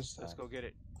is Let's that? go get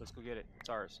it. Let's go get it. It's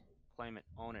ours. Claim it.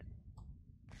 Own it.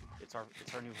 It's our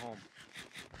new home.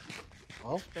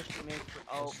 Oh, Especially made for.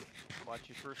 Oh, watch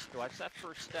that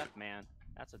first step, man.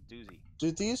 That's a doozy.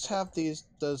 do these have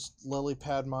those lily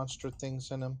pad monster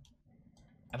things in them?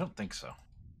 I don't think so.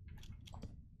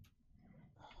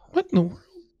 What in the world?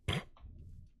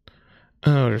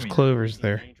 Oh, there's I mean, clovers It's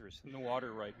there. dangerous in the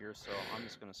water right here, so I'm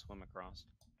just gonna swim across.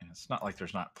 And it's not like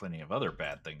there's not plenty of other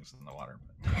bad things in the water.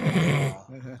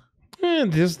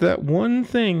 Just that one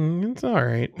thing. It's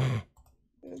alright.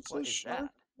 It's What a is shark.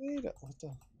 that? What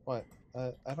the? What?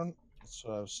 I don't. That's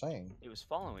what I was saying. It was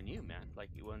following you, man. Like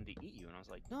he wanted to eat you, and I was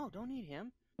like, no, don't eat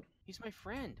him. He's my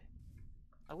friend.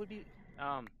 I would be.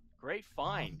 Great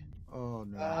find. Oh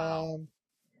no. Wow.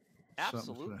 Something's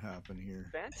Absolute gonna happen here.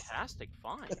 fantastic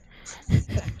find.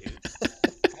 Yeah, dude.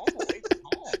 Home away from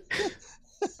home.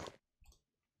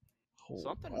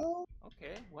 Something. Well,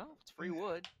 Okay, well, it's free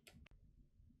wood.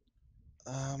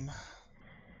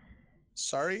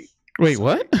 sorry. Wait,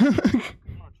 what? I'm gonna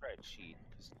try to cheat,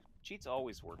 because cheats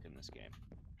always work in this game.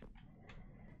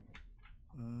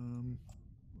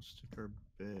 We'll stick our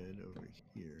bed over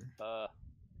here.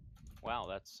 Wow,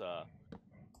 that's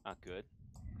not good.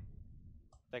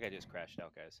 I think I just crashed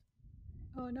out, guys.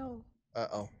 Oh no.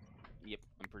 Uh-oh. Yep,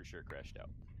 I'm pretty sure it crashed out.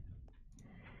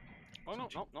 Oh no,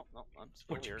 no, I'm still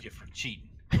What'd you here. get for cheating?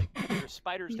 There's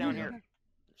spiders down here. Yeah.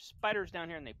 There's spiders down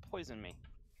here, and they poison me.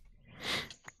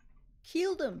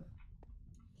 Kill them.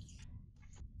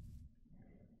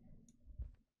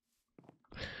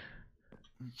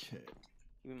 Okay.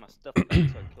 Give me my stuff back so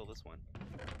I kill this one.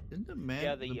 Isn't the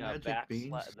Yeah, the magic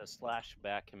beans? the slash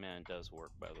back command does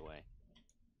work, by the way.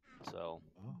 So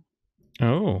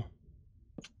Oh.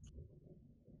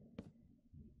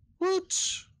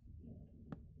 What?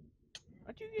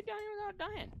 how'd you get down here without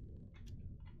dying?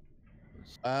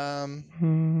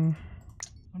 Hmm.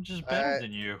 I'm just better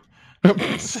than you. Pushed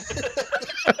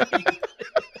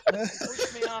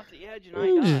me off the edge and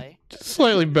I die.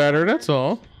 Slightly better, that's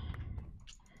all.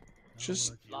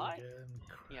 Just Fly?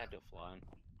 You had to have flown.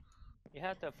 You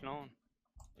had to have flown.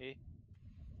 Eh?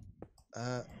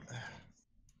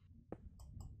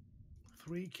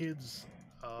 3 kids.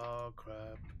 Oh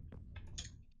crap.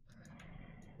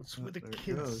 What's with the There it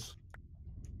kids? goes.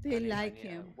 They I need- like I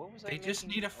him. What was They I just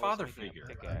making? need a I was father making a figure.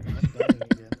 pickaxe. I'm dying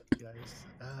again, guys.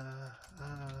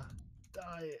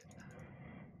 Die.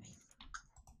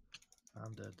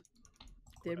 I'm dead.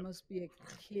 There must be a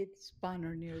kid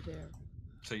spawner near there.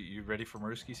 So you ready for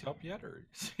Maruski's help yet, or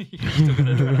you're still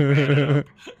gonna try to man it up?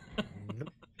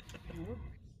 Nope.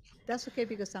 That's okay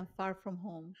because I'm far from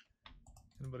home.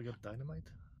 Anybody got dynamite?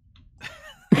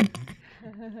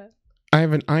 I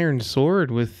have an iron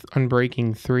sword with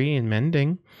Unbreaking 3 and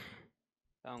Mending.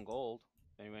 Found gold.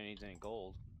 If anybody needs any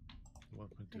gold. You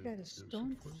want me I to got a do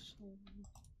stone some sword.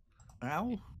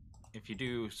 Ow. If you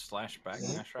do slash back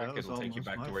Yeah, dash rack, that was it'll take you almost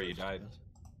back my to where you first died. death.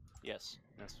 Yes,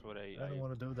 that's what I don't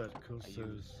want to do that because I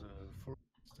there's 4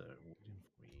 there waiting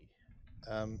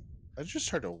for me. I just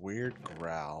heard a weird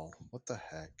growl. What the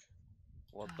heck?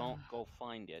 Well, don't go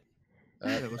find it.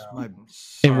 That was my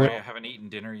Sorry, what- I haven't eaten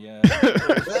dinner yet.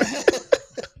 that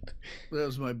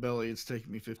was my belly. It's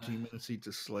taking me 15 minutes to eat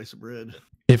this slice of bread.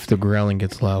 If the growling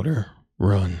gets louder,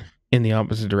 run in the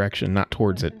opposite direction, not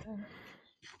towards it.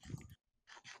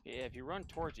 Yeah, if you run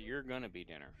towards it, you're gonna be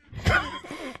dinner.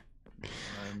 I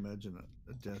imagine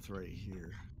a death right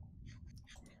here.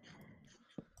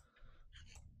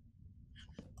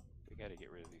 gotta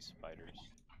get rid of these spiders.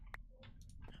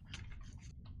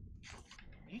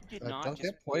 You did Don't not get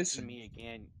just poisoned. poison me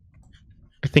again.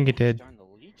 I think it Gosh did. darn, the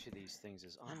leech of these things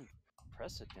is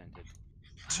unprecedented.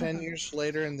 10 years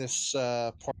later, and this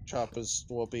pork chop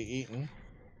will be eaten.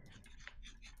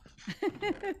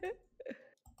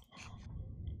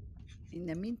 In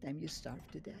the meantime, you starve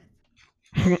to death.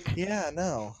 Yeah,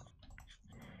 no.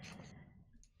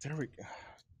 There we go.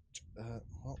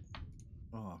 Well,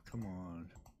 Oh, come on.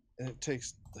 it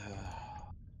takes.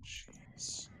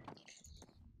 Jeez.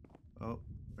 Oh,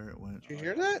 there it went. Did you Oh,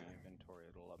 hear yeah, that? my inventory,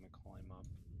 it'll let me climb up.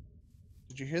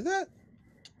 Did you hear that?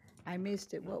 I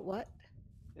missed it. What?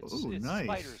 It's Ooh, nice.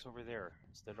 spiders over there.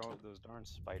 It's those darn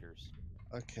spiders.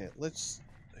 Okay, let's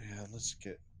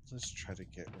try to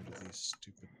get rid of these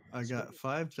stupid. I got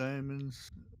 5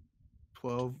 diamonds,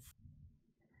 12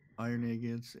 iron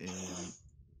ingots, and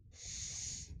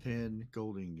 10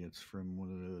 gold ingots from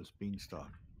one of those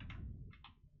beanstalk.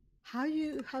 How do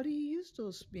you use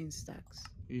those beanstalks?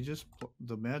 You just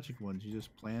the magic ones. You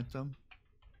just plant them,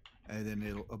 and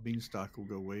then a beanstalk will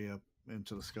go way up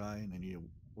into the sky, and then you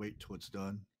wait till it's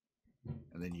done,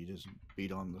 and then you just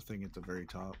beat on the thing at the very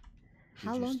top.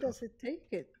 How long does it take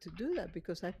it to do that?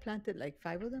 Because I planted like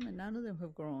 5 of them, and none of them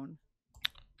have grown.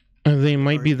 They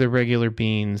might be the regular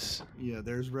beans. Yeah,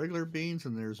 there's regular beans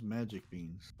and there's magic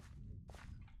beans.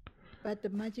 But the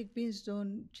magic beans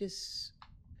don't just.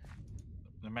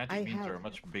 The magic beans are a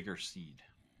much bigger seed.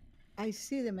 I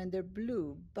see them and they're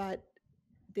blue, but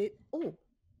they. Oh,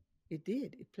 it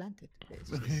did. It planted.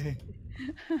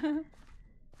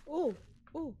 Oh,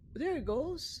 there it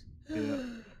goes. Yeah.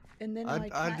 And then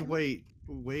I'd wait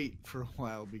for a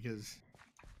while because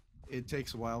it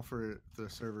takes a while for the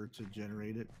server to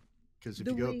generate it. Because if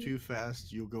you go up too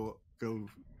fast, you'll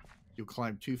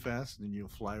climb too fast, and then you'll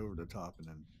fly over the top and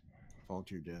then fall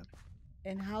to your death.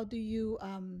 And how do you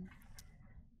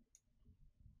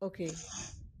Okay.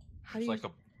 How It's do like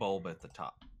a bulb at the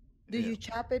top. Do you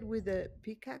chop it with a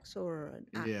pickaxe or an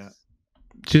axe? Yeah.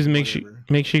 Just make sure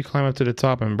you climb up to the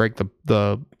top and break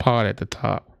the pod at the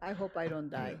top. I hope I don't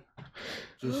die.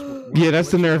 Yeah,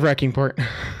 that's the nerve-wracking part.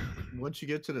 Once you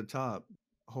get to the top,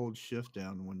 hold shift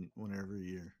down whenever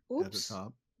you're at the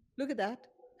top. Look at that.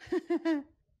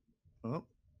 Oh.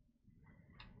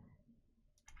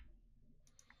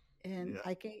 And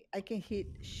I can hit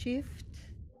shift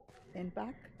and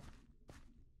back.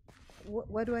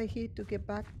 What do I hit to get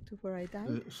back to where I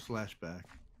died? Slash back.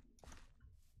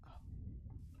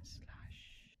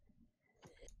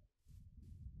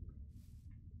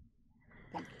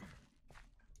 Thank you.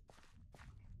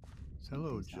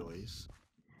 Hello, Joyce.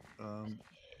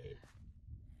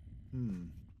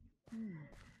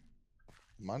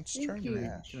 Monster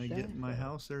Mash. Can I get in my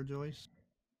house there, Joyce?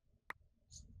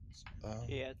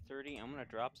 Okay, at 30, I'm gonna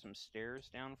drop some stairs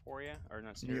down for you, or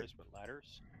not stairs, but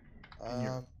ladders.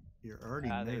 You're already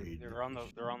married. They're on the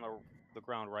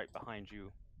ground right behind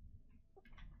you.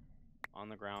 On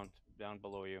the ground, down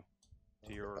below you,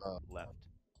 to your left.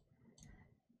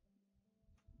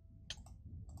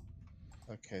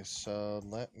 Okay, so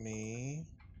let me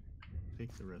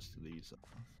take the rest of these off.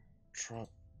 Drop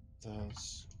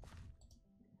those.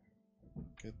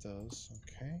 Get those.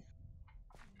 Okay.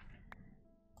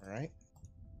 All right.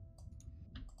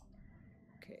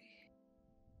 Okay.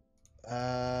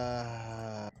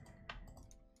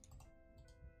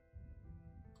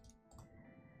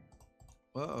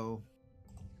 Uh-oh.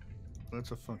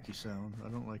 That's a funky sound. I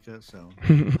don't like that sound.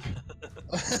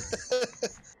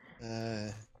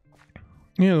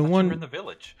 Yeah, the one in the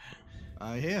village.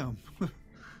 I am.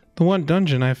 The one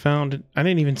dungeon I found, I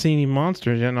didn't even see any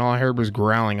monsters yet, and all I heard was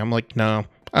growling. I'm like, no,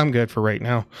 I'm good for right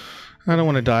now. I don't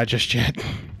want to die just yet.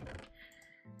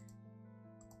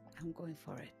 I'm going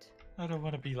for it. I don't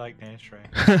want to be like Nashran.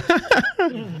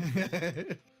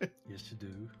 Yes, you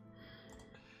do.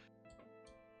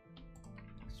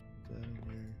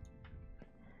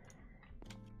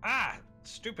 Ah,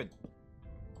 stupid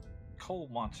coal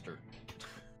monster.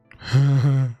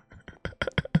 God,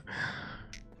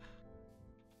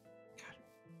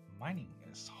 mining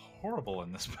is horrible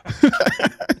in this pack.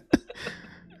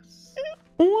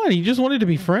 What? He just wanted to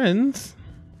be friends.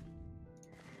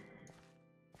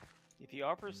 If he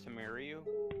offers to marry you,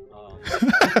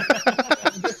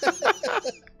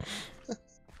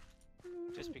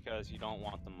 just because you don't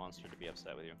want the monster to be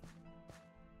upset with you.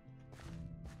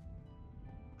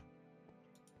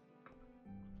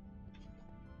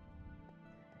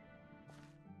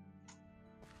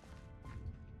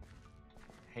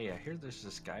 Hey, I hear there's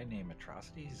this guy named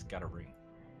Atrocity. He's got a ring.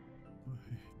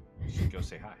 You should go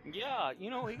say hi. Yeah, you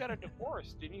know, he got a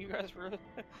divorce. Didn't you guys hear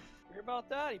about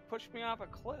that? He pushed me off a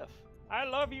cliff. I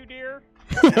love you, dear.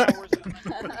 Now, where's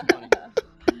the-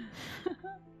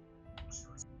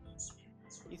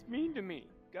 He's mean to me,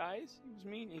 guys. He was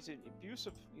mean. He's an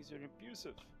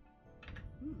abusive.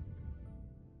 Hmm.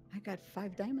 I got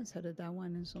 5 diamonds out of that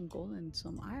one and some gold and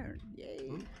some iron. Yay.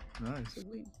 Ooh, nice. So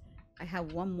I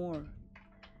have one more.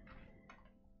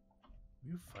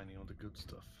 You're finding all the good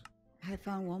stuff. I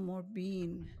found one more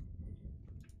bean.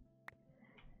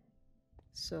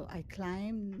 So I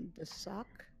climbed the sock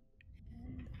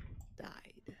and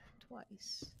died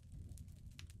twice.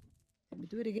 Let me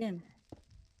do it again.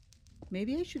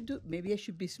 Maybe I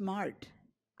should be smart.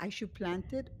 I should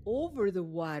plant it over the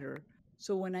water.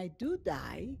 So when I do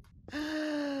die,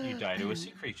 You die to a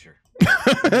sea creature.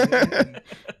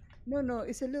 No,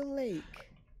 it's a little lake.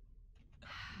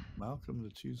 Malcolm the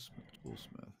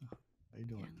toolsmith. How you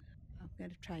doing? I'm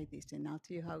gonna try this and I'll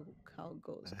tell you how it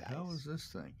goes, The guys. hell is this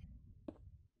thing?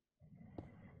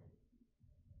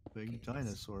 Big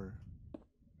dinosaur.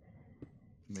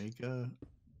 Make a.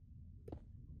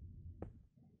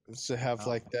 Does it have Oh.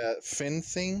 like that fin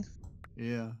thing?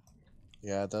 Yeah.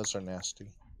 Yeah, those are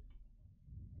nasty.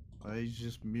 He's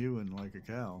just mewing like a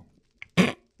cow.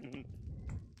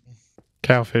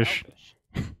 Cowfish.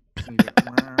 You go,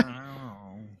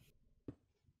 "Meow."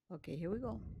 Okay, here we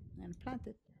go. And plant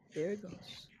it. There it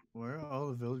goes. Where are all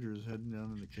the villagers heading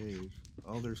down in the cave?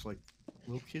 Oh, there's like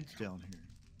little kids down here.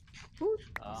 Ooh,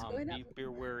 it's going up. Be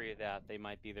wary of that. They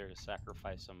might be there to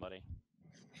sacrifice somebody.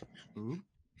 Oop.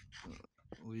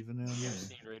 Leaving down You there. ever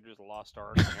seen Raiders of the Lost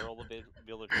Ark and Harold the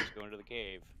villagers go into the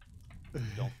cave?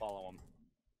 Don't follow them.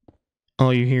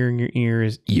 All you hear in your ear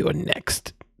is "You're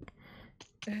next."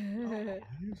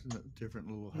 Here's a different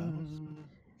little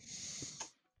house.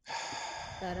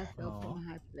 That I fell Aw. from a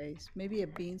high place. Maybe a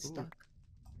beanstalk.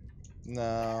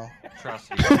 No.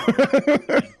 Atrocity.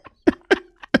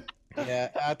 Yeah,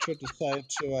 Atra decided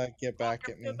to get back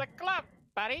at me. To the club,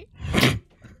 buddy.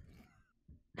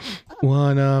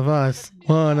 One of us.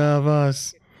 One of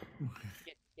us.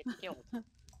 Get killed.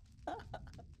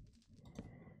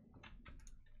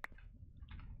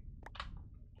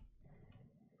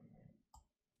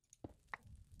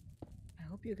 I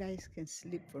hope you guys can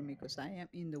sleep for me because I am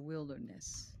in the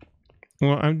wilderness.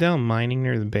 Well, I'm down mining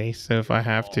near the base, so if I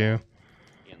have to.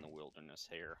 In the wilderness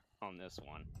here on this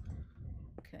one.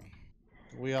 Okay.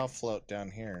 We all float down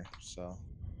here, so.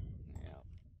 Yeah.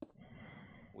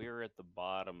 We're at the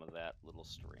bottom of that little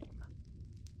stream.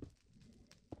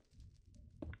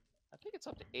 I think it's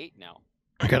up to 8 now.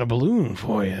 I got a balloon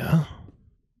for you.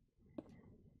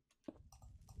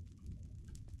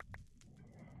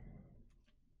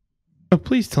 Oh,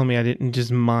 please tell me I didn't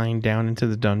just mine down into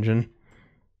the dungeon.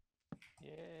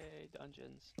 Yay,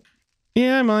 dungeons.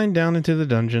 Yeah, I mined down into the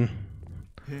dungeon.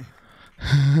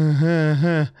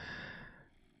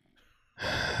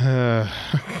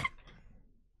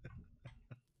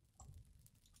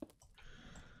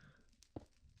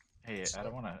 Hey, I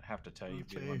don't want to have to tell you,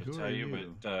 be the Okay, one to who tell are you,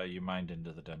 you? but you mined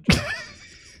into the dungeon.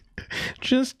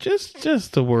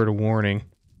 just a word of warning.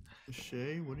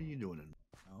 Shay, what are you doing in the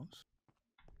house?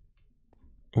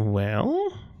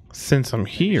 Well, since I'm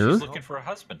here, She's looking for a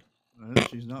husband.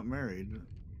 She's not married.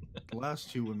 The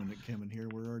last 2 women that came in here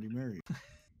were already married.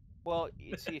 Well,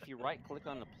 you see, if you right click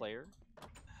on the player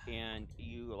and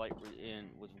you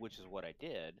which is what I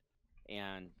did,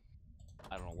 and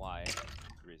I don't know why,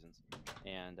 reasons,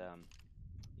 and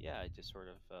yeah, I just sort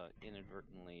of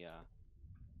inadvertently.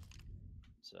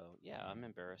 So yeah, I'm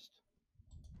embarrassed.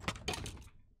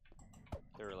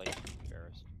 Thoroughly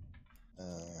embarrassed.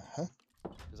 Uh-huh.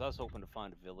 Because I was hoping to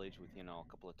find a village with a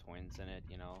couple of twins in it,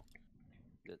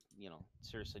 that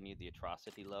seriously need the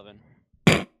atrocity loving.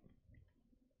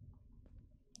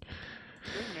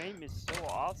 Your name is so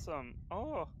awesome.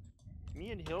 Oh,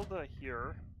 me and Hilda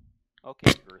here.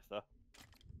 Okay, Bertha.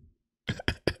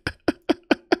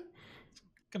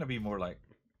 Gonna be more like,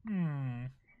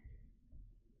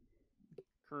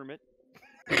 Kermit.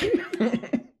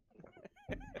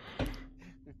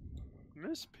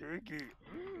 Miss Piggy.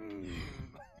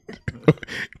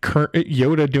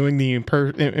 Yoda doing the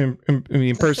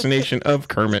impersonation of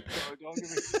Kermit. Oh, don't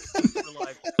give me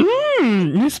like,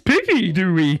 Miss Piggy,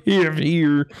 do we have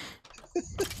here?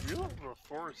 you have the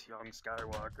Force, young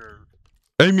Skywalker.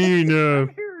 I mean,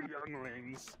 Come here,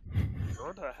 younglings.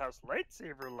 Yoda has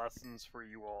lightsaber lessons for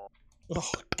you all.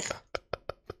 Oh,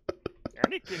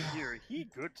 Anakin here, he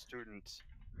good student.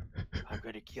 I'm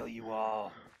gonna kill you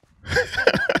all.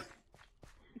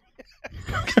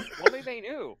 Only they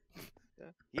knew.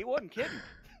 He wasn't kidding.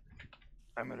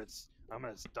 I'm gonna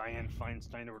Diane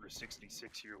Feinstein order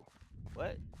 66 you.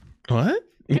 What? what?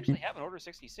 We actually have an Order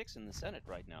 66 in the Senate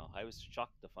right now. I was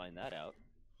shocked to find that out.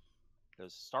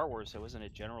 because Star Wars, it wasn't a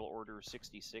General Order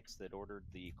 66 that ordered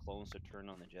the clones to turn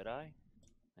on the Jedi,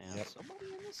 and Yep. somebody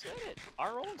in the Senate,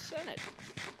 our own Senate,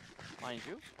 mind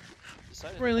you,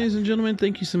 decided. All right, ladies and gentlemen,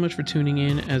 thank you so much for tuning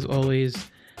in. As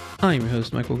always, I'm your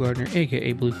host, Michael Gardner,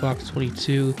 aka Blue Fox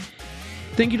 22.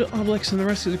 Thank you to Oblex and the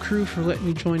rest of the crew for letting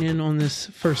me join in on this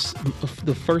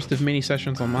the first of many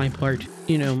sessions on my part.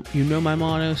 You know my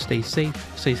motto: stay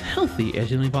safe, stay healthy as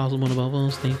humanly possible, and above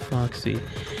all, stay foxy.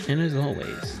 And as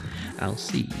always, I'll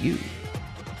see you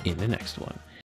in the next one.